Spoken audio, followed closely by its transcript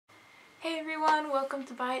Hey everyone, welcome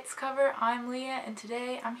to By Its Cover. I'm Leah and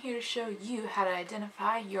today I'm here to show you how to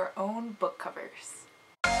identify your own book covers.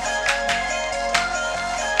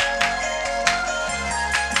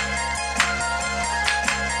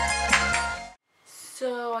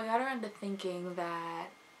 So I got around to thinking that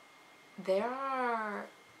there are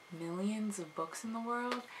millions of books in the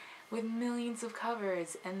world with millions of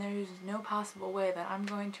covers, and there's no possible way that I'm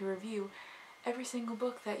going to review every single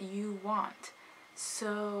book that you want.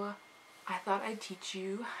 So I thought I'd teach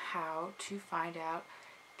you how to find out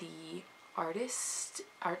the artists,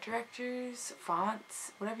 art directors,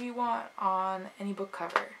 fonts, whatever you want on any book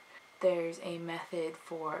cover. There's a method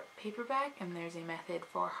for paperback and there's a method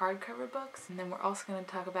for hardcover books, and then we're also going to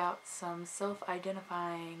talk about some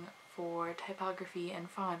self-identifying for typography and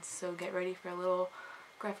fonts, so get ready for a little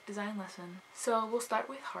graphic design lesson. So we'll start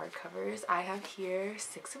with hardcovers. I have here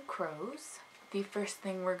 6 of Crows. The first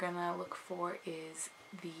thing we're gonna look for is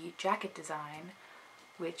the jacket design,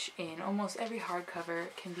 which in almost every hardcover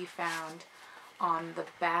can be found on the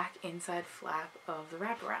back inside flap of the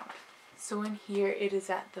wraparound. So in here it is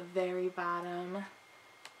at the very bottom,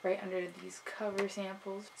 right under these cover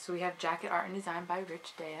samples. So we have jacket art and design by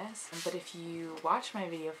Rich Diaz. But if you watch my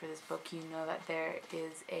video for this book, you know that there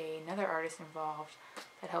is another artist involved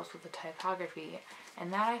that helps with the typography,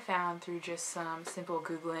 and that I found through just some simple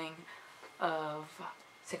Googling of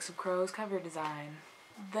 6 of Crows cover design.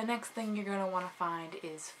 The next thing you're going to want to find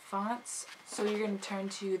is fonts. So you're going to turn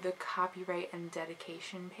to the copyright and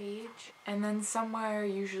dedication page, and then somewhere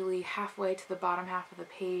usually halfway to the bottom half of the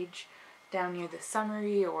page, down near the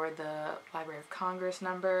summary or the Library of Congress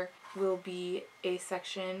number, will be a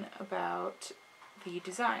section about the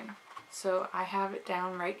design. So I have it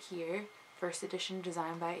down right here. First edition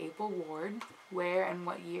design by April Ward, where and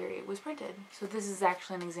what year it was printed. So this is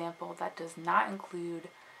actually an example that does not include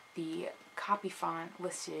the copy font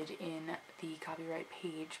listed in the copyright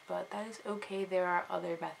page, but that is okay. There are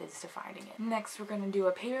other methods to finding it. Next we're going to do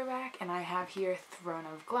a paperback, and I have here Throne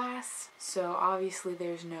of Glass. So obviously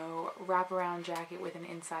there's no wraparound jacket with an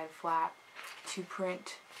inside flap to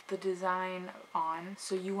print the design on,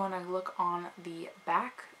 so you want to look on the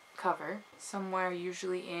back cover, somewhere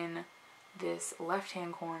usually in this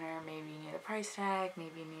left-hand corner, maybe near the price tag,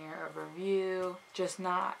 maybe near a review, just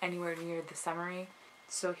not anywhere near the summary.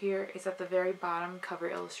 So here is at the very bottom, cover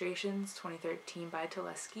illustrations 2013 by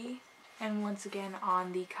Teleski. And once again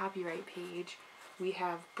on the copyright page we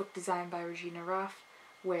have book design by Regina Ruff,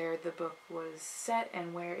 where the book was set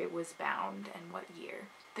and where it was bound and what year.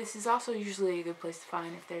 This is also usually a good place to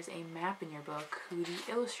find, if there's a map in your book, who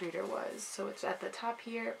the illustrator was. So it's at the top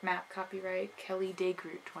here, map copyright Kelly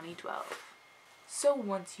DeGroot 2012. So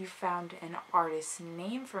once you've found an artist's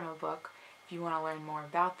name from a book, if you want to learn more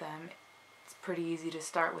about them, it's pretty easy to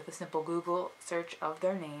start with a simple Google search of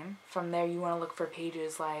their name. From there you want to look for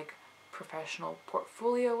pages like professional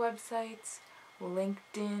portfolio websites,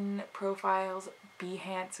 LinkedIn profiles,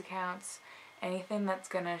 Behance accounts, anything that's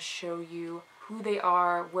going to show you who they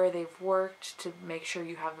are, where they've worked, to make sure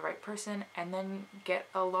you have the right person, and then get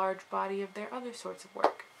a large body of their other sorts of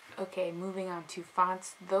work. Okay, moving on to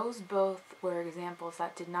fonts. Those both were examples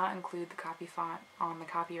that did not include the copy font on the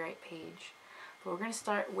copyright page. But we're going to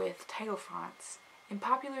start with title fonts. In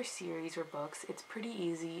popular series or books, it's pretty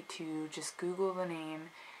easy to just Google the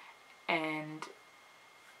name and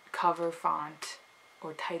cover font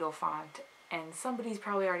or title font, and somebody's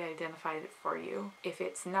probably already identified it for you. If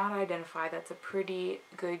it's not identified, that's a pretty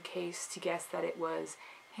good case to guess that it was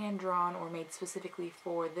hand-drawn or made specifically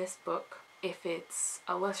for this book. If it's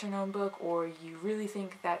a lesser-known book, or you really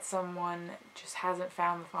think that someone just hasn't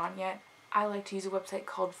found the font yet, I like to use a website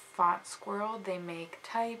called Font Squirrel. They make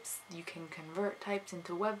types. You can convert types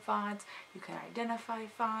into web fonts. You can identify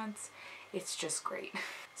fonts. It's just great.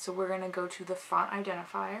 So we're going to go to the font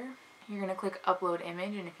identifier. You're going to click upload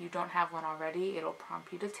image, and if you don't have one already, it'll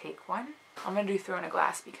prompt you to take one. I'm going to do Throne of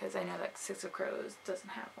Glass because I know that 6 of Crows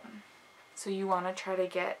doesn't have one. So you want to try to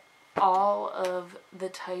get all of the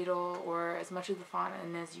title, or as much of the font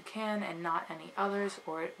in as you can, and not any others,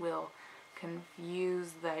 or it will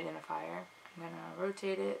confuse the identifier. I'm going to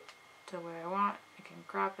rotate it to where I want. I can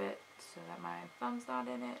crop it so that my thumb's not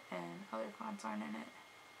in it and other fonts aren't in it.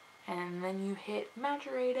 And then you hit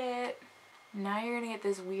maturate it. Now you're going to get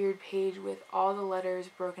this weird page with all the letters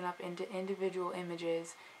broken up into individual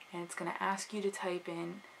images, and it's going to ask you to type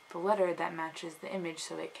in the letter that matches the image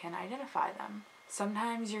so it can identify them.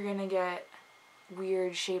 Sometimes you're going to get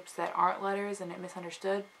weird shapes that aren't letters and it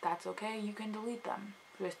misunderstood. That's okay, you can delete them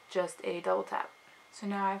with just a double tap. So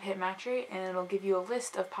now I've hit maturate, and it'll give you a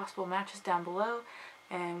list of possible matches down below.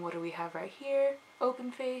 And what do we have right here?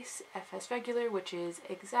 open face, FS regular, which is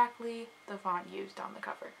exactly the font used on the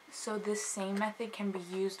cover. So this same method can be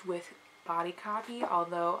used with body copy,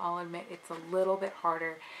 although I'll admit it's a little bit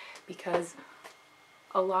harder because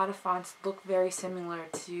a lot of fonts look very similar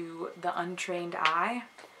to the untrained eye.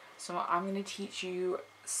 So I'm going to teach you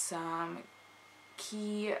some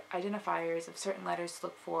key identifiers of certain letters to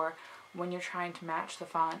look for when you're trying to match the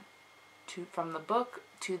font from the book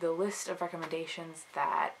to the list of recommendations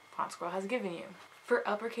that Font Squirrel has given you. For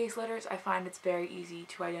uppercase letters, I find it's very easy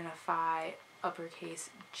to identify uppercase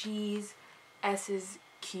G's, S's,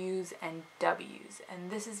 Q's, and W's.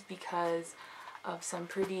 And this is because of some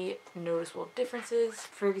pretty noticeable differences.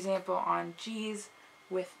 For example, on G's,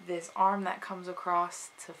 with this arm that comes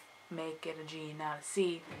across to make it a G, not a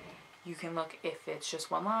C, you can look if it's just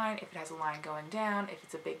one line, if it has a line going down, if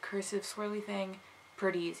it's a big cursive swirly thing,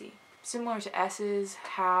 pretty easy. Similar to S's,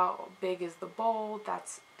 how big is the bold?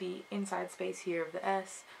 That's the inside space here of the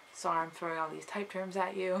S. Sorry, I'm throwing all these type terms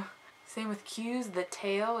at you. Same with Q's, the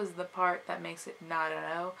tail is the part that makes it not an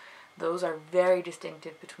O. Those are very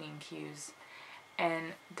distinctive between Q's.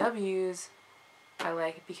 And W's, I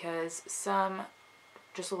like because some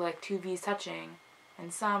just look like two V's touching,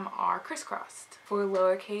 and some are crisscrossed. For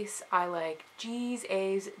lowercase, I like G's,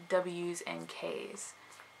 A's, W's, and K's.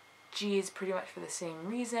 G is pretty much for the same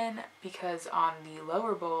reason, because on the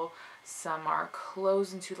lower bowl, some are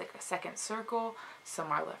closed into like a second circle,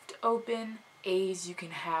 some are left open. A's, you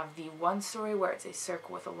can have the one story where it's a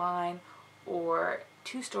circle with a line, or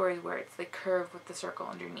two stories where it's the curve with the circle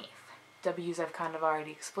underneath. W's I've kind of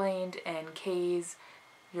already explained, and K's,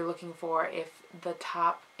 you're looking for if the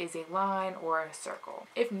top is a line or a circle.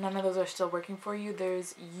 If none of those are still working for you,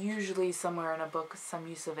 there's usually somewhere in a book some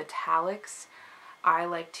use of italics. I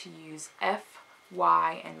like to use F,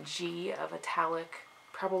 Y, and G of italic,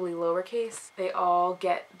 probably lowercase. They all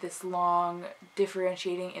get this long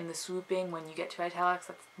differentiating in the swooping when you get to italics.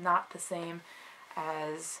 That's not the same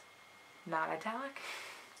as not italic.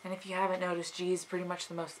 And if you haven't noticed, G is pretty much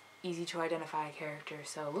the most easy to identify character,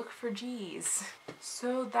 so look for G's.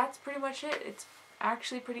 So that's pretty much it. It's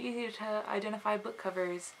actually pretty easy to identify book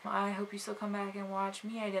covers. I hope you still come back and watch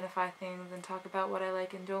me identify things and talk about what I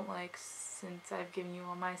like and don't like, since I've given you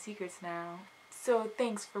all my secrets now. So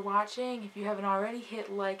thanks for watching. If you haven't already,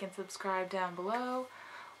 hit like and subscribe down below.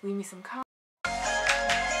 Leave me some comments.